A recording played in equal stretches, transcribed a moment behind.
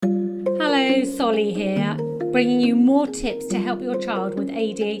Hello, Solly here, bringing you more tips to help your child with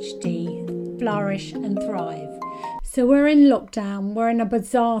ADHD flourish and thrive. So we're in lockdown, we're in a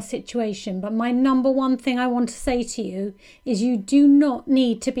bizarre situation, but my number one thing I want to say to you is you do not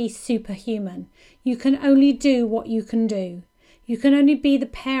need to be superhuman. You can only do what you can do. You can only be the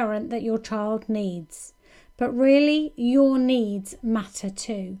parent that your child needs. But really, your needs matter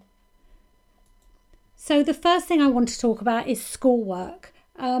too. So the first thing I want to talk about is schoolwork.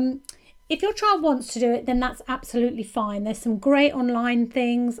 If your child wants to do it, then that's absolutely fine. There's some great online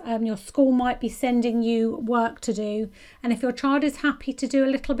things. Your school might be sending you work to do. And if your child is happy to do a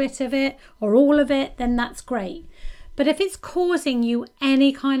little bit of it or all of it, then that's great. But if it's causing you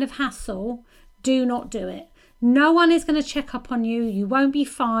any kind of hassle, do not do it. No one is going to check up on you. You won't be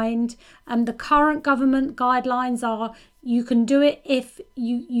fined. The current government guidelines are you can do it if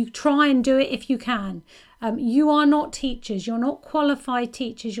you try and do it if you can. You are not teachers. You're not qualified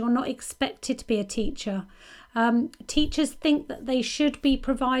teachers. You're not expected to be a teacher. Teachers think that they should be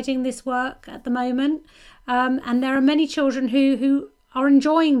providing this work at the moment. And there are many children who are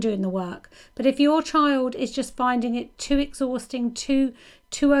enjoying doing the work. But if your child is just finding it too exhausting, too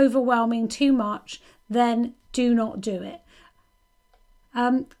overwhelming, too much, then do not do it.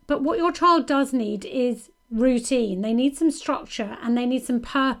 But what your child does need is routine. They need some structure and they need some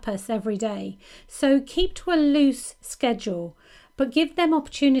purpose every day. So keep to a loose schedule, but give them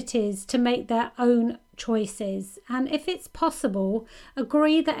opportunities to make their own choices. And if it's possible,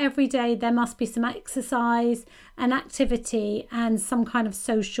 agree that every day there must be some exercise, an activity, and some kind of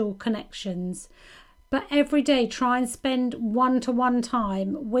social connections. But every day, try and spend one-to-one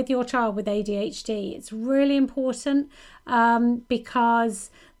time with your child with ADHD. It's really important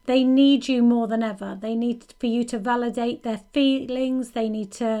because they need you more than ever. They need for you to validate their feelings. They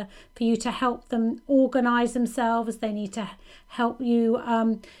need for you to help them organise themselves. They need to help you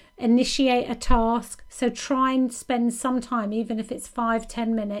initiate a task. So try and spend some time, even if it's 5-10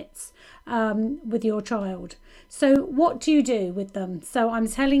 minutes, with your child. So what do you do with them? So I'm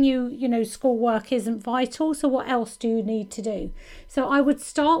telling you, schoolwork isn't vital. So what else do you need to do? So I would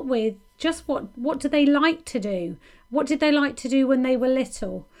start with just what do they like to do? What did they like to do when they were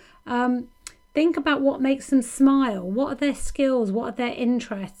little? Think about what makes them smile. What are their skills? What are their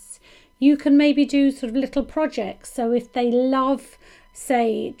interests? You can maybe do sort of little projects. So if they love,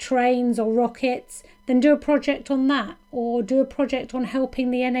 say, trains or rockets, then do a project on that, or do a project on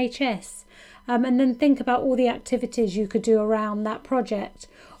helping the NHS. And then think about all the activities you could do around that project,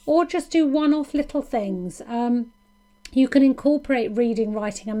 or just do one-off little things. You can incorporate reading,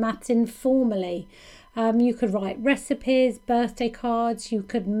 writing and maths informally. You could write recipes, birthday cards. You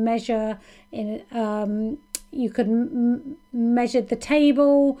could measure measure the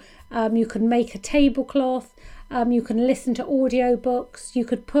table. You could make a tablecloth. You can listen to audiobooks. You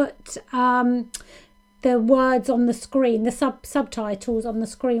could put the words on the screen, the subtitles on the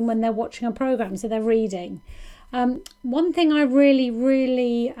screen when they're watching a program, so they're reading. One thing I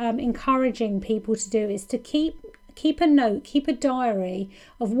really encouraging people to do is to keep a note, keep a diary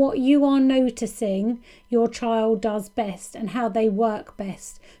of what you are noticing your child does best and how they work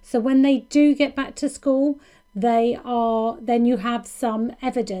best. So when they do get back to school, then you have some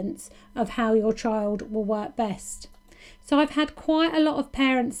evidence of how your child will work best. So I've had quite a lot of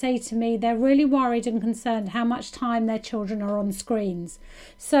parents say to me they're really worried and concerned how much time their children are on screens.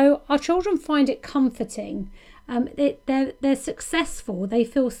 So our children find it comforting. They're successful. They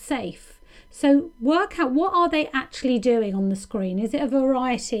feel safe. So work out what are they actually doing on the screen. Is it a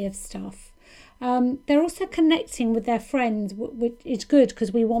variety of stuff? They're also connecting with their friends, which is good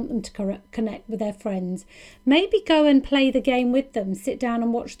because we want them to connect with their friends. Maybe go and play the game with them, sit down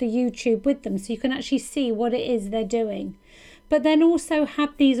and watch the YouTube with them so you can actually see what it is they're doing. But then also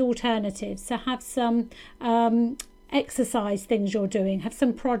have these alternatives. So have some exercise things you're doing, have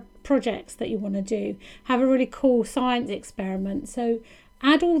some projects that you want to do, have a really cool science experiment. So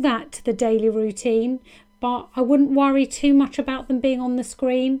add all that to the daily routine. But I wouldn't worry too much about them being on the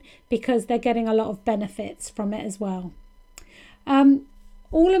screen because they're getting a lot of benefits from it as well.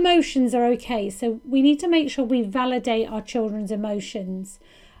 All emotions are okay. So we need to make sure we validate our children's emotions.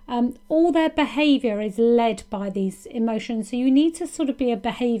 All their behaviour is led by these emotions. So you need to sort of be a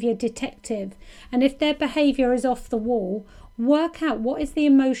behaviour detective. And if their behaviour is off the wall, work out what is the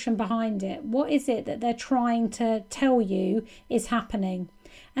emotion behind it. What is it that they're trying to tell you is happening?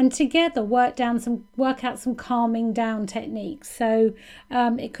 And together work out some calming down techniques. So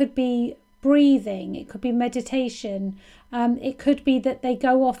it could be breathing, it could be meditation, it could be that they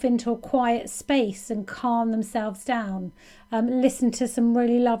go off into a quiet space and calm themselves down, listen to some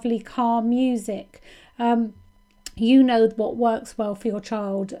really lovely calm music. You know what works well for your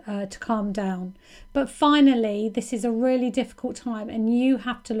child to calm down. But finally, this is a really difficult time and you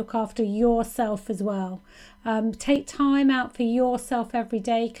have to look after yourself as well. Take time out for yourself every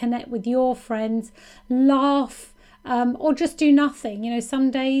day, connect with your friends, laugh, or just do nothing. You know, some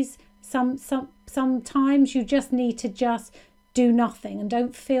days, sometimes you just need to just do nothing and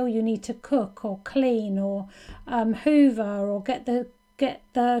don't feel you need to cook or clean or hoover or get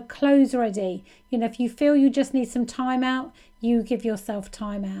the clothes ready. You know, if you feel you just need some time out, you give yourself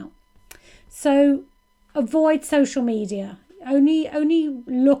time out. So avoid social media. Only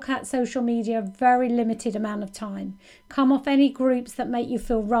look at social media a very limited amount of time. Come off any groups that make you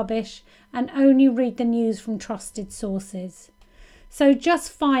feel rubbish and only read the news from trusted sources. So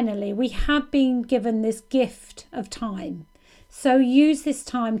just finally, we have been given this gift of time. So use this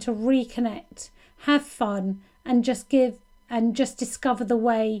time to reconnect, have fun, and just discover the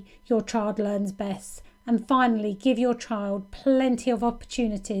way your child learns best. And finally, give your child plenty of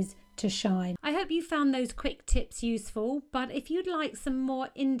opportunities to shine. I hope you found those quick tips useful, but if you'd like some more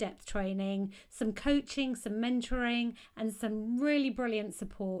in-depth training, some coaching, some mentoring, and some really brilliant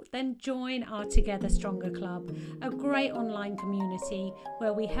support, then join our Together Stronger Club, a great online community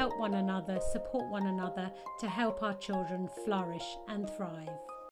where we help one another, support one another to help our children flourish and thrive.